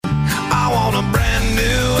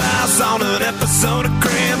house on an episode of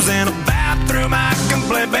Cribs, and a bathroom I can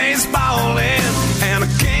play baseball in, and a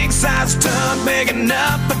king-size tub big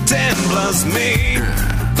enough for 10 plus me.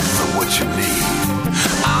 For what you need.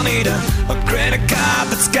 I'll need a credit card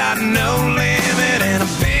that's got no limit, and a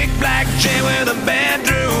big black chain with a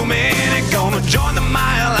bedroom in it. Gonna join the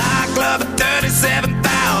Mile High Club at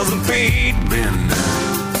 37,000 feet. Been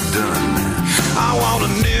done. I want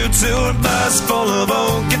a new tour bus full of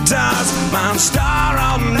old guitars, Mount Star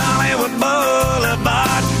on Hollywood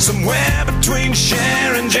Boulevard. Somewhere between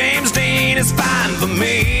Cher and James Dean is fine for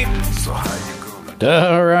me. So how you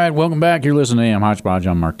gonna... All right, welcome back. You're listening to AM Hodgepodge.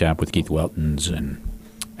 I'm Mark Tapp with Keith Weltons, and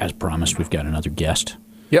as promised, we've got another guest.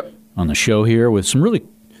 Yep. On the show here with some really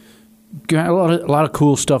a lot of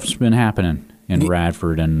cool stuff that's been happening in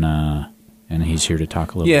Radford, and he's here to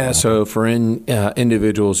talk a little bit about so for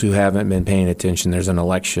individuals who haven't been paying attention, there's an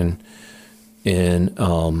election in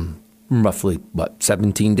roughly,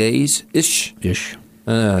 17 days-ish?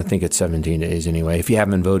 I think it's 17 days anyway. If you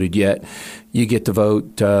haven't voted yet, you get to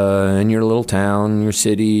vote in your little town, your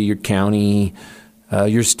city, your county,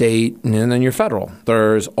 your state, and then your federal.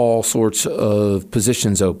 There's all sorts of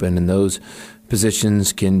positions open, and those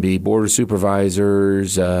positions can be board of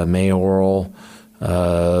supervisors, mayoral,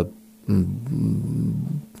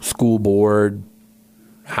 school board,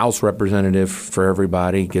 House representative for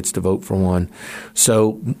everybody gets to vote for one.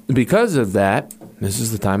 So because of that, this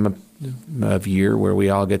is the time of year where we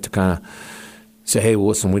all get to kind of say, hey, well,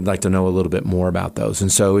 listen, we'd like to know a little bit more about those. And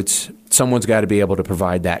so someone's got to be able to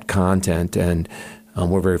provide that content, and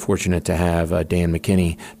we're very fortunate to have Dan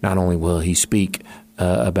McKinney. Not only will he speak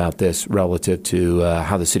about this relative to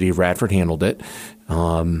how the city of Radford handled it,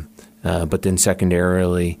 but then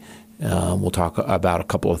secondarily, we'll talk about a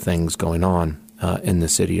couple of things going on in the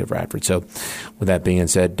city of Radford. So with that being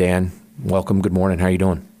said, Dan, welcome. Good morning. How are you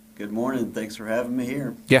doing? Good morning. Thanks for having me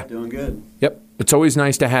here. Yeah. Doing good. Yep. It's always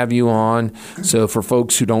nice to have you on. So for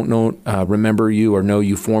folks who don't remember you or know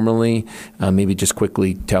you formally, maybe just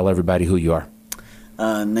quickly tell everybody who you are.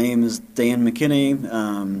 Name is Dan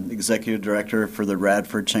McKinney, Executive Director for the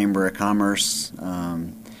Radford Chamber of Commerce.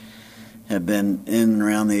 Have been in and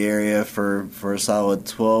around the area for a solid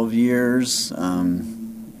 12 years.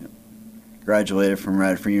 Graduated from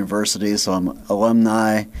Radford University, so I'm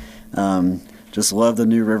alumni. Just love the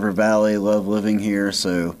New River Valley, love living here,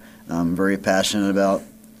 so I'm very passionate about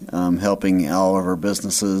helping all of our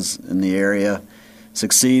businesses in the area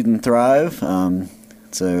succeed and thrive.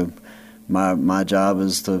 So my job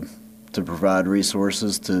is to provide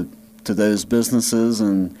resources to those businesses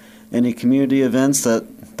and any community events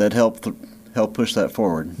that help push that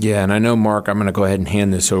forward. Yeah, and I know, Mark, I'm going to go ahead and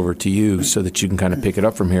hand this over to you so that you can kind of pick it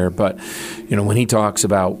up from here. But, when he talks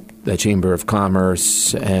about the Chamber of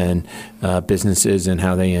Commerce and businesses and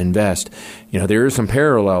how they invest, there are some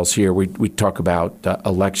parallels here. We talk about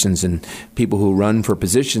elections and people who run for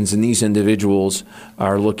positions, and these individuals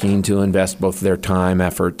are looking to invest both their time,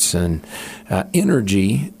 efforts, and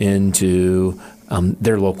energy into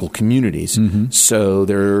their local communities. Mm-hmm. So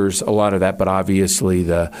there's a lot of that, but obviously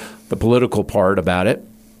the political part about it,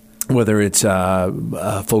 whether it's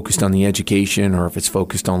focused on the education or if it's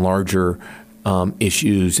focused on larger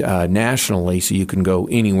issues nationally, so you can go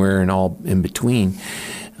anywhere and all in between.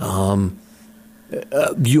 You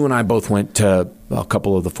and I both went to a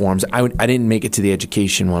couple of the forums. I didn't make it to the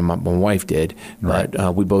education one. My wife did, right.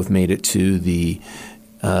 But we both made it to the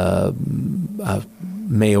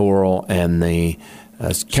mayoral and the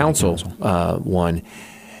council one.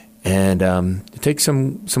 And it takes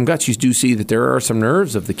some guts. You do see that there are some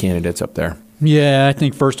nerves of the candidates up there. Yeah, I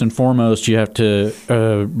think first and foremost you have to,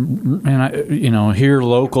 here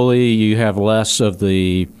locally you have less of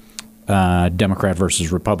the Democrat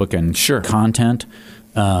versus Republican content,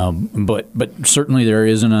 but certainly there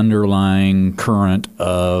is an underlying current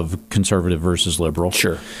of conservative versus liberal.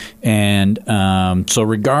 Sure. And so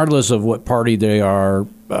regardless of what party they are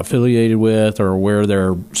affiliated with or where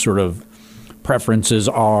their sort of preferences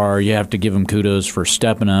are, you have to give them kudos for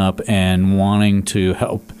stepping up and wanting to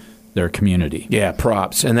help their community. Yeah,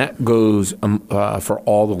 props. And that goes for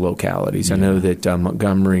all the localities. Yeah. I know that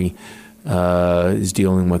Montgomery is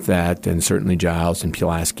dealing with that, and certainly Giles and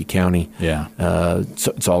Pulaski County. Yeah.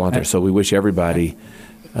 So it's all out there. So we wish everybody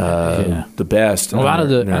the best. A lot of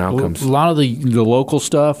the local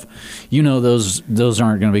stuff, those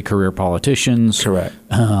aren't going to be career politicians. Correct.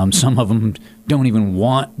 Some of them don't even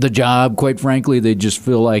want the job, quite frankly. They just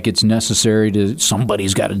feel like it's necessary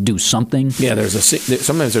somebody's got to do something. Yeah,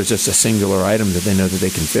 sometimes there's just a singular item that they know that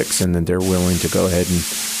they can fix, and then they're willing to go ahead and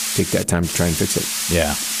take that time to try and fix it.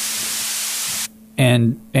 Yeah.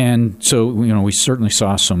 And so we certainly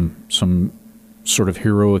saw some sort of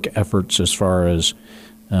heroic efforts as far as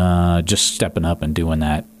just stepping up and doing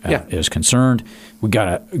that is concerned. We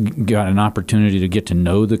got an opportunity to get to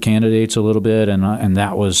know the candidates a little bit, and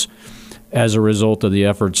that was as a result of the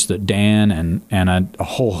efforts that Dan and a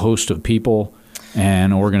whole host of people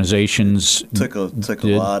and organizations took a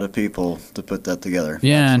lot of people to put that together.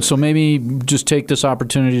 Yeah, Absolutely. and so maybe just take this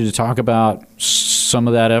opportunity to talk about some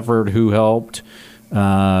of that effort, who helped.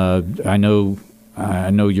 I know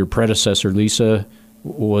your predecessor, Lisa,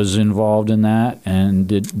 was involved in that and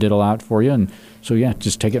did a lot for you. And so,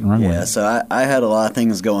 just take it and run with it. Yeah, so I had a lot of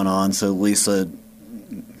things going on. So Lisa,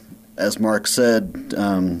 as Mark said,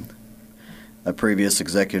 a previous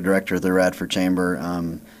executive director of the Radford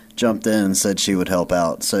Chamber, jumped in and said she would help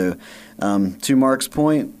out. So to Mark's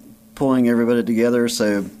point, pulling everybody together,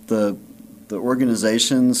 so the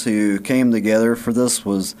organizations who came together for this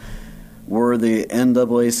were the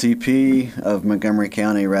NAACP of Montgomery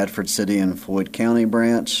County, Radford City, and Floyd County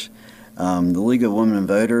branch, the League of Women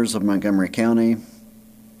Voters of Montgomery County.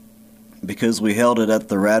 Because we held it at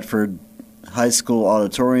the Radford High School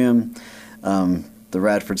auditorium, the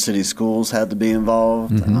Radford City Schools had to be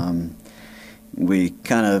involved. Mm-hmm. We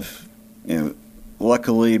kind of,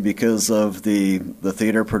 luckily because of the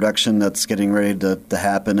theater production that's getting ready to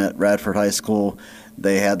happen at Radford High School,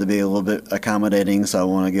 they had to be a little bit accommodating, so I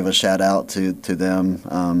want to give a shout out to them.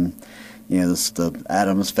 The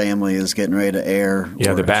Addams Family is getting ready to air.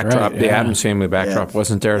 Yeah, the backdrop, the Addams Family backdrop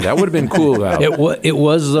wasn't there. That would have been cool, though. It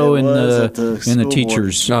was though in the school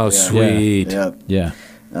teachers. board. Oh, sweet. Yeah.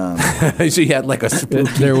 So you had like a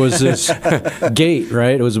there was this gate,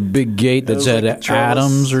 right? It was a big gate that said like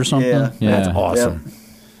Adams or something. Yeah. That's awesome. Yep.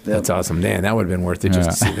 That's awesome, man. That would have been worth it just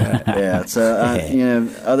to see that. Yeah. So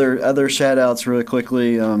other shout outs really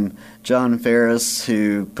quickly. John Ferris,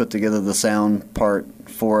 who put together the sound part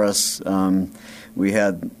for us.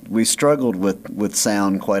 We struggled with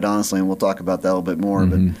sound, quite honestly, and we'll talk about that a little bit more.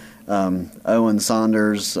 Mm-hmm. But Owen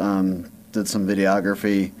Saunders did some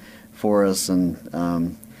videography for us, and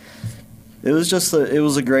it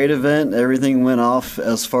was a great event. Everything went off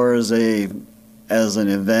as far as an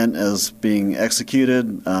event as being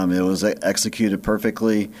executed. It was executed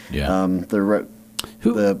perfectly. Yeah. It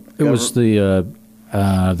was the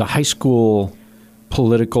high school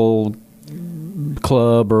political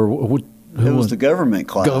club, or who it was the government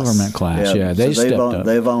class. Government class, yeah. They stepped up.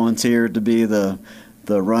 They volunteered to be the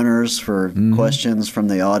runners for questions from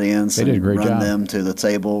the audience. They did a great run job. them to the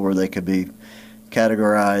table where they could be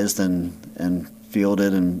categorized and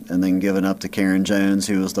fielded and then given up to Karen Jones,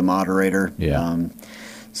 who was the moderator. Yeah.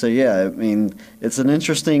 It's an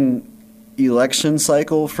interesting election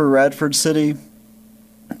cycle for Radford City,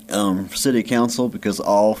 City Council, because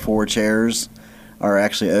all 4 chairs are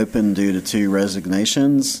actually open due to 2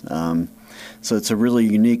 resignations. So it's a really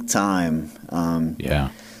unique time.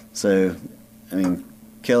 So,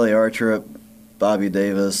 Kelly Artrup, Bobby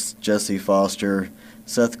Davis, Jesse Foster,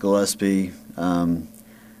 Seth Gillespie,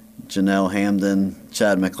 Janelle Hamden,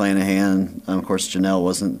 Chad McClanahan. Of course, Janelle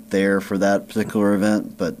wasn't there for that particular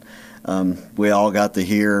event, but we all got to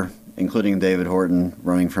hear, including David Horton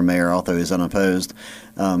running for mayor, although he's unopposed.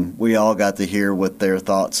 We all got to hear what their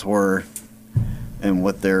thoughts were and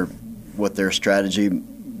what their strategy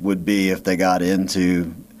would be if they got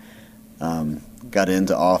into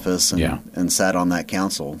office and sat on that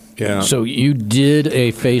council. Yeah. So you did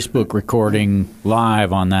a Facebook recording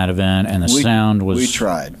live on that event, and the sound was... We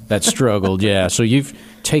tried. That struggled, yeah. So you've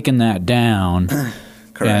taken that down.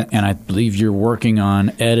 Correct. And I believe you're working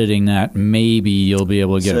on editing that. Maybe you'll be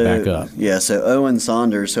able to get it back up. Yeah, so Owen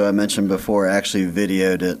Saunders, who I mentioned before, actually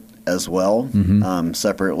videoed it as well,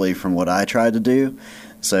 separately from what I tried to do.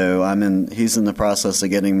 So he's in the process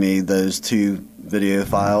of getting me those 2 video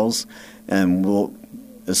files, and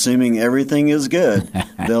assuming everything is good,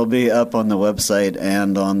 they'll be up on the website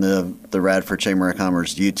and on the Radford Chamber of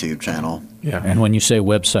Commerce YouTube channel. Yeah. And when you say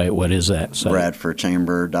website, what is that site?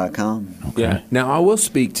 RadfordChamber.com. Okay. Yeah. Now, I will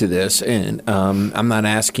speak to this, and I'm not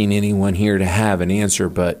asking anyone here to have an answer,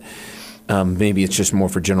 but maybe it's just more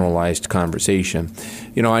for generalized conversation.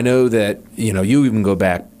 I know that, you even go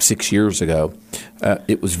back 6 years ago,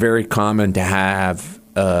 it was very common to have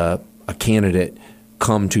a candidate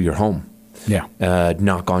come to your home. Yeah.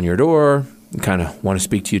 Knock on your door, kind of want to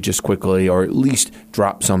speak to you just quickly, or at least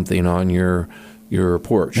drop something on your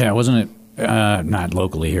porch. Yeah, wasn't it? Not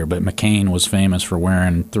locally here, but McCain was famous for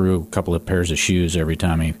wearing through a couple of pairs of shoes every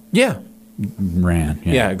time he ran.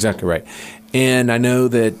 Yeah, exactly right. And I know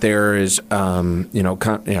that there is,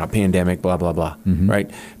 pandemic, blah, blah, blah, right?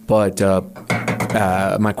 But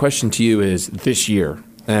my question to you is this year,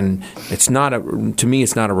 And it's not to me,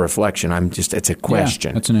 it's not a reflection. It's a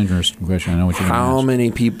question. Yeah, that's an interesting question. I know what you're going to ask. How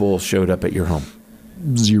many people showed up at your home?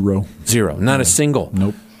 Zero. Not a single.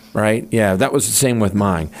 Nope. Right? Yeah, that was the same with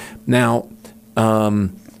mine. Now,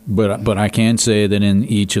 but I can say that in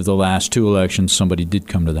each of the last 2 elections, somebody did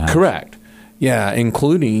come to the house. Correct. Yeah,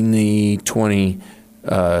 including the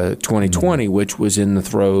 2020, which was in the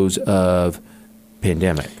throes of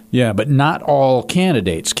pandemic. Yeah, but not all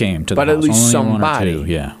candidates came to the house. But at least Only somebody. 1 or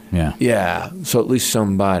 2. Yeah. Yeah, so at least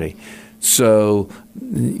somebody. So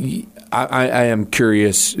I am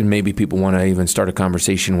curious, and maybe people want to even start a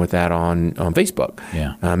conversation with that on Facebook.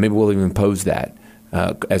 Yeah. Maybe we'll even pose that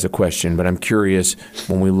as a question. But I'm curious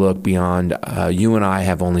when we look beyond, you and I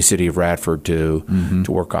have only City of Radford to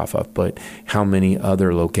work off of, but how many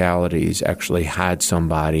other localities actually had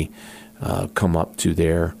somebody come up to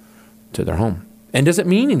their home? And does it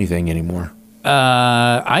mean anything anymore?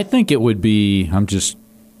 I think it would be.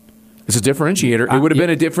 It's a differentiator. It would have been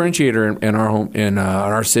a differentiator in our home, in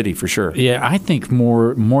our city, for sure. Yeah, I think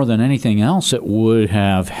more than anything else, it would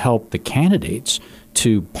have helped the candidates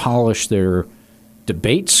to polish their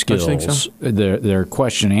debate skills, think so? their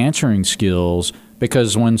question answering skills.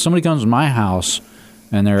 Because when somebody comes to my house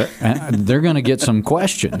and they're going to get some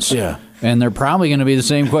questions, Yeah. and they're probably going to be the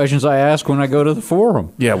same questions I ask when I go to the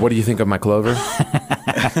forum. Yeah, what do you think of my clover?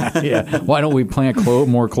 Yeah, why don't we plant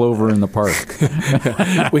more clover in the park?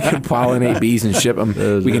 We can pollinate bees and ship them.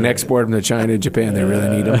 We can export them to China and Japan. They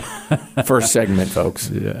really need them. First segment, folks.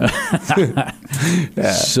 Yeah.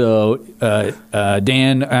 So,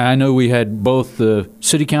 Dan, I know we had both the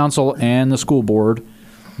city council and the school board.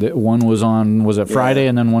 That one was on, was it Friday,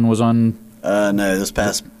 and then one was on No, this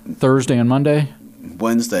past Thursday and Monday?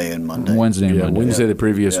 Wednesday and Monday. Wednesday and Monday. Wednesday the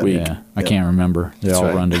previous week. Yeah, I can't remember. They all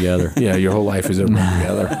right. run together. Yeah, your whole life is over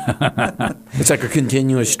together. It's like a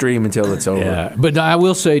continuous stream until it's over. Yeah, but I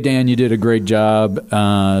will say, Dan, you did a great job.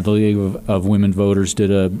 The League of Women Voters did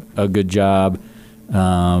a good job.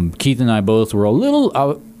 Keith and I both were a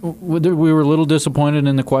little disappointed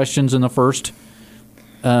in the questions in the first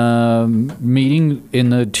meeting in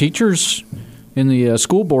the teachers. In the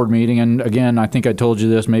school board meeting, and again, I think I told you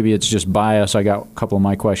this, maybe it's just bias. I got a couple of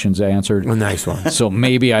my questions answered. A nice one. So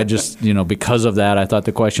maybe I just, because of that, I thought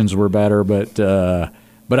the questions were better.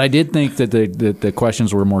 But I did think that the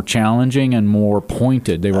questions were more challenging and more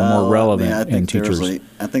pointed. They were more relevant in teachers.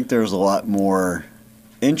 I think there was a lot more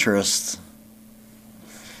interest,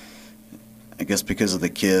 I guess, because of the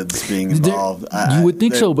kids being involved. You would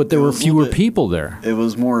think so, but there were fewer people there. It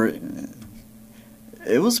was more...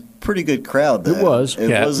 It was a pretty good crowd, though. It was. It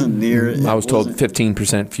wasn't near... I was told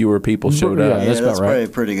 15% fewer people showed up. Yeah, that's about right. probably a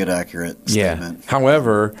pretty good, accurate statement. Yeah.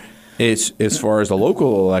 However, as far as the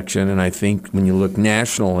local election, and I think when you look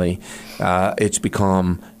nationally, it's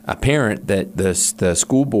become apparent that the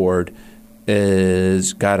school board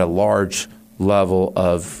is got a large level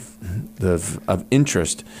of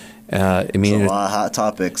interest. I mean, a lot of hot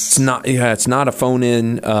topics. It's not a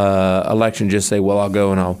phone-in election. Just say, well, I'll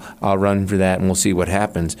go and I'll run for that, and we'll see what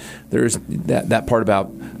happens. There's that part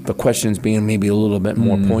about the questions being maybe a little bit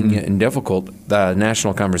more poignant and difficult. The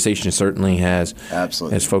national conversation certainly has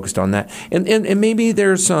focused on that, and maybe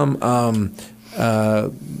there's some.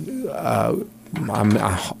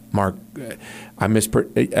 Mark, I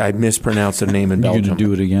mispronounced the name in Belgium. You going to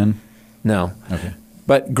do it again? No. Okay.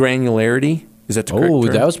 But granularity. Is that the correct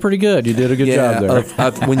term? That was pretty good. You did a good job there.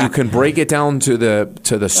 When you can break it down to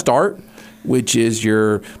the start, which is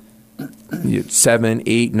your 7,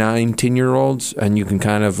 8, 9, 10-year-olds, and you can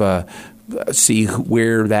kind of see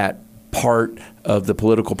where that part of the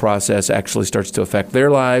political process actually starts to affect their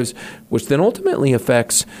lives, which then ultimately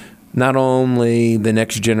affects not only the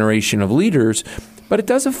next generation of leaders, but it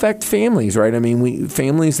does affect families, right? I mean,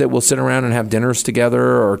 families that will sit around and have dinners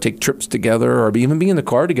together or take trips together or even be in the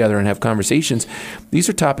car together and have conversations. These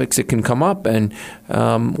are topics that can come up, and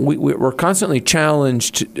we're constantly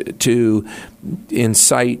challenged to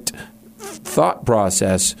incite thought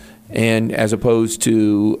process, and as opposed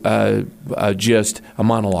to just a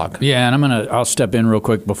monologue. Yeah, and I'll step in real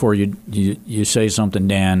quick before you say something,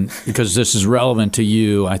 Dan, because this is relevant to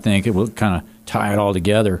you. I think it will kind of tie it all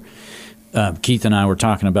together. Keith and I were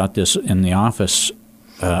talking about this in the office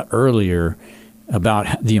earlier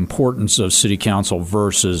about the importance of city council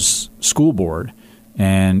versus school board.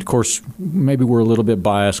 And, of course, maybe we're a little bit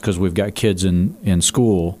biased because we've got kids in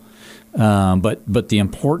school. But the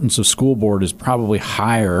importance of school board is probably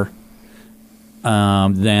higher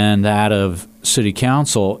than that of city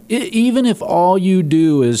council, even if all you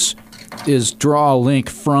do is draw a link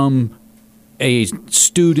from a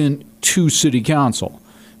student to city council.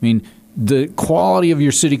 I mean, the quality of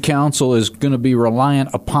your city council is going to be reliant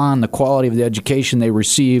upon the quality of the education they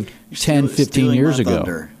received 10, 15 years ago.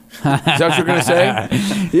 Thunder. Is that what you're going to say?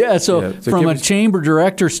 Yeah, so from a chamber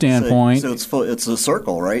director standpoint. So it's a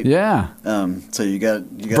circle, right? Yeah. So you got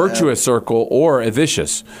virtuous circle or a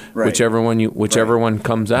vicious, Right. whichever one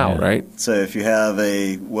comes out, Yeah. right? So if you have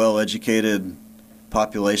a well-educated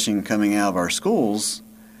population coming out of our schools,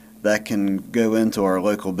 that can go into our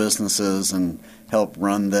local businesses and help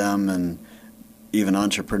run them, and even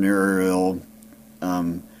entrepreneurial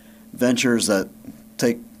ventures that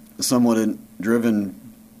take somewhat driven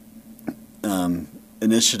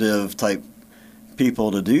initiative type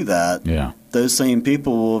people to do that. Yeah. Those same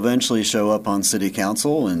people will eventually show up on city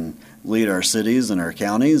council and lead our cities and our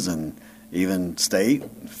counties and even state,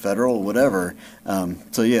 federal, whatever.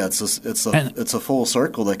 So yeah, it's a full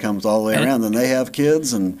circle that comes all the way around. And they have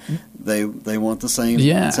kids, and they want the same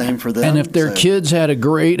for them. And if their kids had a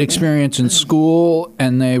great experience in school,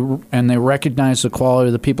 and they recognize the quality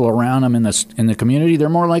of the people around them in the community, they're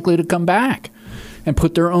more likely to come back and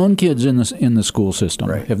put their own kids in the school system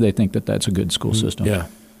if they think that that's a good school system. Yeah.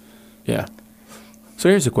 Yeah. So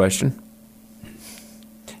here's a question.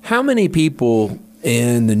 How many people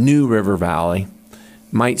in the new River Valley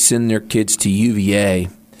might send their kids to UVA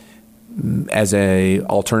as a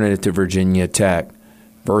alternative to Virginia Tech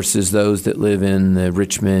versus those that live in the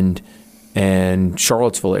Richmond and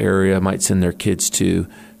Charlottesville area might send their kids to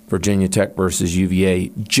Virginia Tech versus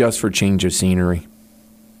UVA just for change of scenery,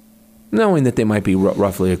 knowing that they might be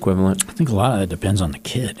roughly equivalent? I think a lot of that depends on the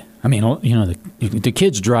kid. I mean, the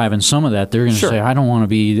kids driving some of that, they're going to say, I don't want to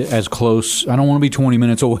be as close. I don't want to be 20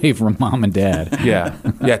 minutes away from mom and dad. Yeah.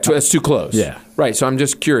 That's too close. Yeah. Right. So I'm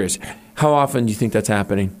just curious, how often do you think that's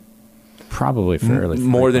happening? Probably fairly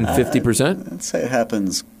more than 50%? I'd say it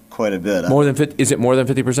happens quite a bit. More than 50? Is it more than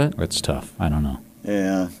 50%? It's tough. I don't know.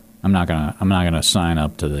 Yeah. I'm not gonna sign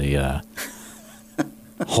up to the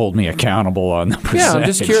hold me accountable on the percentage. Yeah, I'm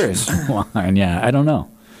just curious. line. Yeah, I don't know.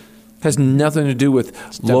 Has nothing to do with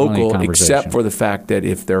definitely a local, conversation. except for the fact that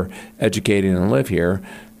if they're educated and live here,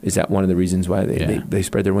 is that one of the reasons why they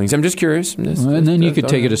spread their wings? I'm just curious. And then you could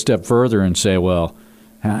take it a step further and say, well,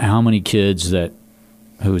 how many kids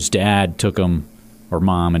whose dad took them, or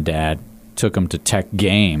mom and dad took them to Tech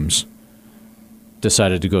games,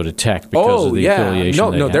 decided to go to Tech because of the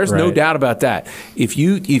affiliation? No, there's no doubt about that. If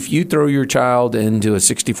you throw your child into a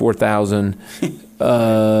 64,000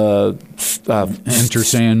 Enter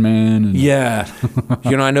Sandman.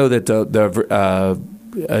 I know that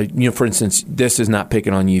for instance, this is not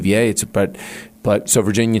picking on UVA. But so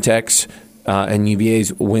Virginia Tech's and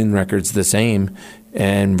UVA's win record's the same,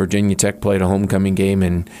 and Virginia Tech played a homecoming game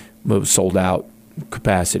and was sold out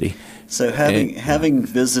capacity. So having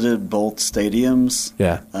visited both stadiums,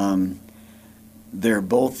 they're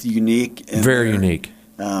both unique. Very unique.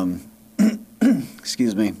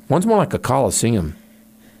 Excuse me. One's more like a Coliseum.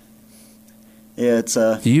 Yeah, it's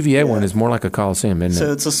the UVA one is more like a Coliseum,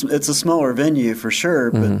 isn't it? So it's a smaller venue for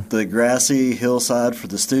sure, but the grassy hillside for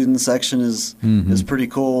the student section is pretty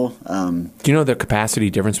cool. Do you know the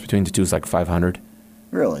capacity difference between the two is like 500?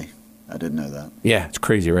 Really? I didn't know that. Yeah, it's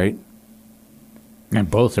crazy, right? And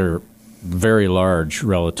both are very large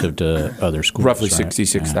relative to other schools. Roughly right?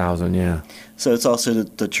 66,000, yeah. So it's also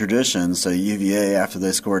the tradition. So UVA, after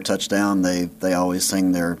they score a touchdown, they always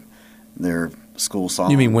sing their school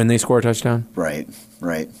song. You mean when they score a touchdown? Right.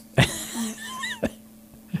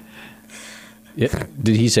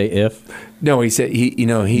 Did he say if? No, he said he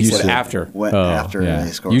said after. After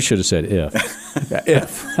they score. You should have said if. Yeah,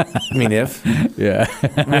 if. I mean if. Yeah.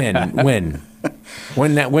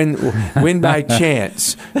 When by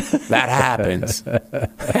chance that happens.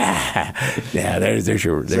 Yeah, there's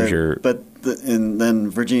your. But and then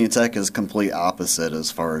Virginia Tech is complete opposite as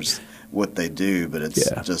far as what they do, but it's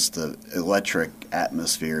just the electric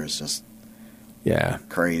atmosphere is just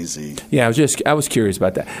crazy. Yeah, I was curious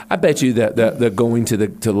about that. I bet you that the going to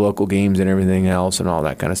the local games and everything else and all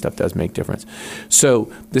that kind of stuff does make difference.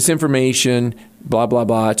 So this information, blah blah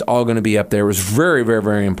blah, it's all going to be up there. It was very very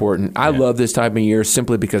very important. I love this time of year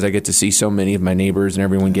simply because I get to see so many of my neighbors and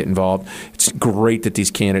everyone get involved. It's great that these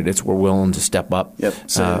candidates were willing to step up. Yep.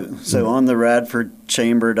 So on the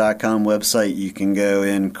RadfordChamber.com website, you can go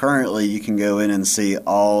in. Currently, you can go in and see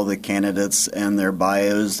all the candidates and their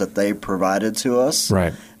bios that they provided to us.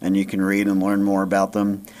 Right. And you can read and learn more about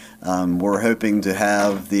them. We're hoping to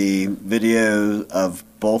have the video of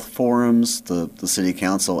both forums, the city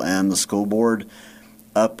council and the school board,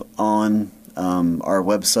 up on our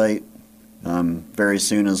website very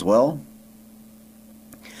soon as well.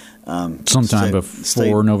 Sometime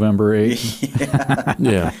before November 8th.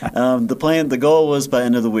 Yeah. The goal was by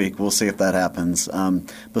end of the week. We'll see if that happens.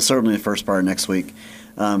 But certainly the first part next week.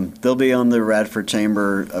 They'll be on the Radford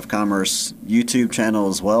Chamber of Commerce YouTube channel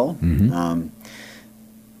as well. Mm-hmm.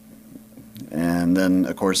 And then,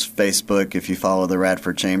 of course, Facebook. If you follow the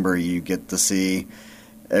Radford Chamber, you get to see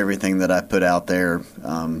everything that I put out there,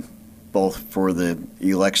 both for the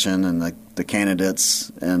election and the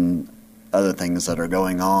candidates and other things that are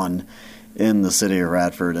going on in the city of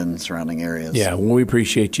Radford and surrounding areas. Yeah, well, we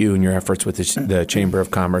appreciate you and your efforts with the Chamber of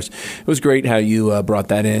Commerce. It was great how you brought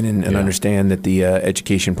that in and understand that the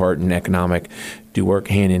education part and economic do work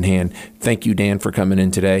hand in hand. Thank you, Dan, for coming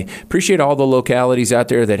in today. Appreciate all the localities out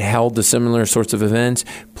there that held the similar sorts of events.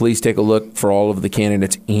 Please take a look for all of the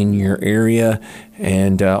candidates in your area.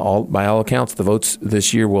 And by all accounts, the votes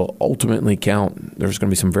this year will ultimately count. There's going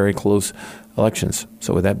to be some very close elections.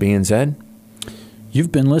 So with that being said,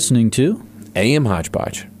 you've been listening to AM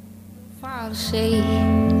Hodgepodge. Far to say,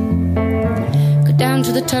 go down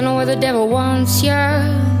to the tunnel where the devil wants ya,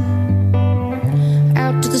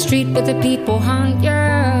 out to the street where the people hunt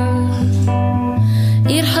ya.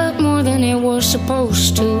 It hurt more than it was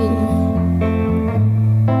supposed to.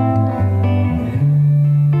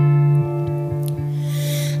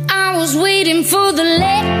 I was waiting for the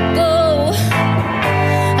let